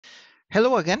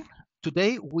Hello again.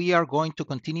 Today we are going to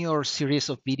continue our series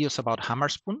of videos about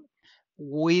Hammerspoon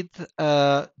with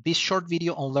this short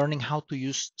video on learning how to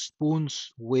use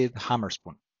spoons with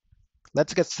Hammerspoon.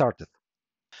 Let's get started.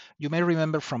 You may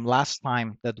remember from last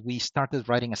time that we started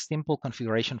writing a simple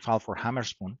configuration file for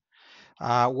Hammerspoon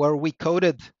where we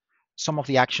coded some of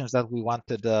the actions that we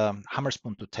wanted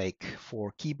Hammerspoon to take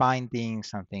for key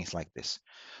bindings and things like this.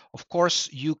 Of course,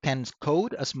 you can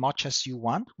code as much as you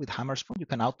want with Hammerspoon. You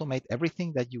can automate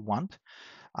everything that you want.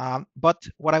 But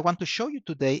what I want to show you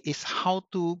today is how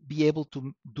to be able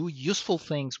to do useful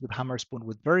things with Hammerspoon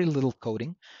with very little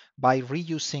coding by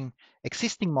reusing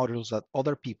existing modules that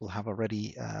other people have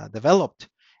already developed.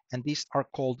 And these are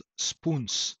called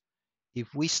spoons.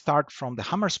 If we start from the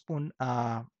Hammerspoon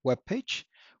webpage,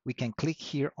 we can click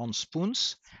here on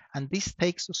spoons, and this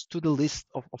takes us to the list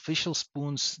of official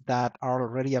spoons that are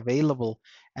already available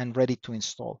and ready to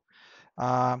install.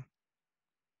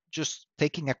 Just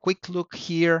taking a quick look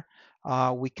here,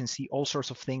 we can see all sorts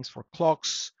of things for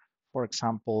clocks, for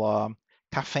example,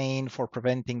 caffeine for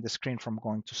preventing the screen from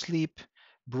going to sleep,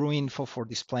 brew info for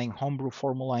displaying homebrew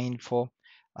formula info,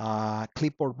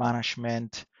 clipboard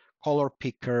management, color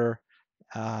picker,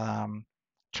 um,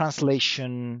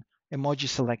 translation, emoji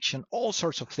selection, all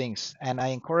sorts of things. And I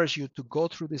encourage you to go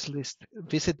through this list,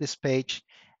 visit this page,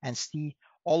 and see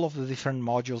all of the different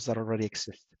modules that already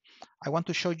exist. I want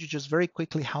to show you just very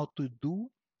quickly how to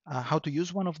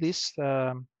use one of these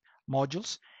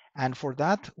modules. And for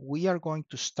that, we are going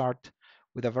to start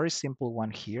with a very simple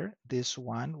one here. This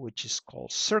one, which is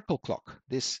called Circle Clock.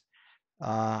 This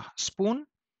spoon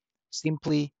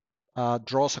simply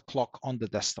draws a clock on the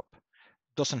desktop.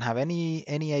 Doesn't have any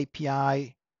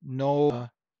API, no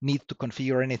need to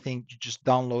configure anything. You just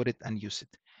download it and use it.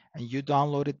 And you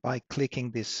download it by clicking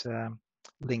this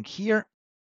link here.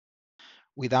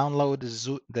 We download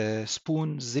the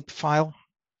spoon zip file,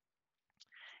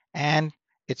 and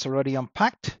it's already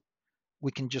unpacked.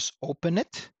 We can just open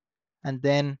it, and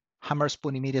then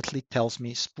Hammerspoon immediately tells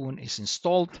me spoon is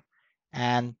installed,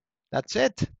 and that's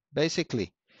it,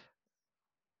 basically.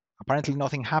 Apparently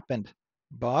nothing happened,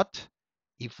 but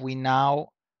if we now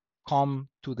come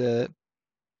to the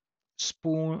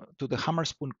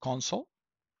Hammerspoon console,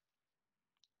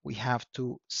 we have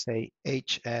to say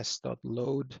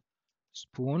hs.load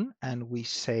spoon, and we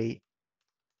say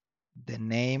the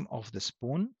name of the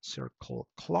spoon, circle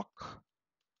clock.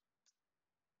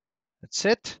 That's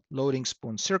it, loading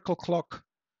spoon circle clock.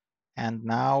 And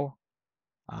now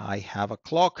I have a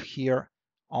clock here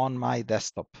on my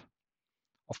desktop.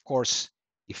 Of course,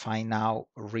 if I now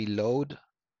reload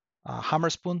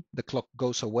Hammerspoon, the clock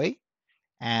goes away.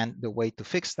 And the way to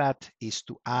fix that is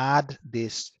to add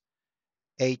this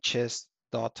hs.loadspoon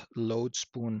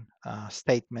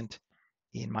statement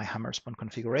in my Hammerspoon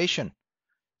configuration.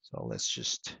 So let's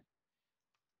just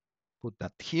put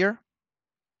that here.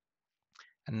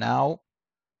 And now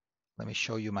let me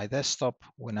show you my desktop.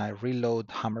 When I reload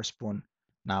Hammerspoon,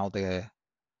 now the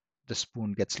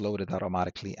spoon gets loaded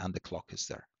automatically and the clock is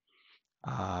there.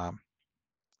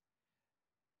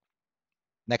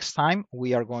 Next time,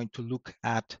 we are going to look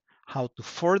at how to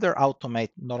further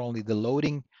automate not only the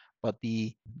loading, but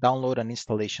the download and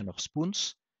installation of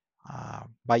spoons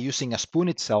by using a spoon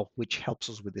itself, which helps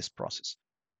us with this process.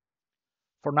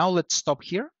 For now, let's stop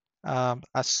here.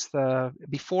 As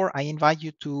before, I invite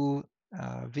you to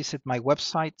visit my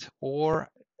website or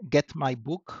get my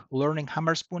book, Learning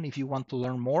Hammerspoon, if you want to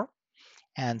learn more,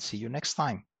 and see you next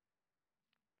time.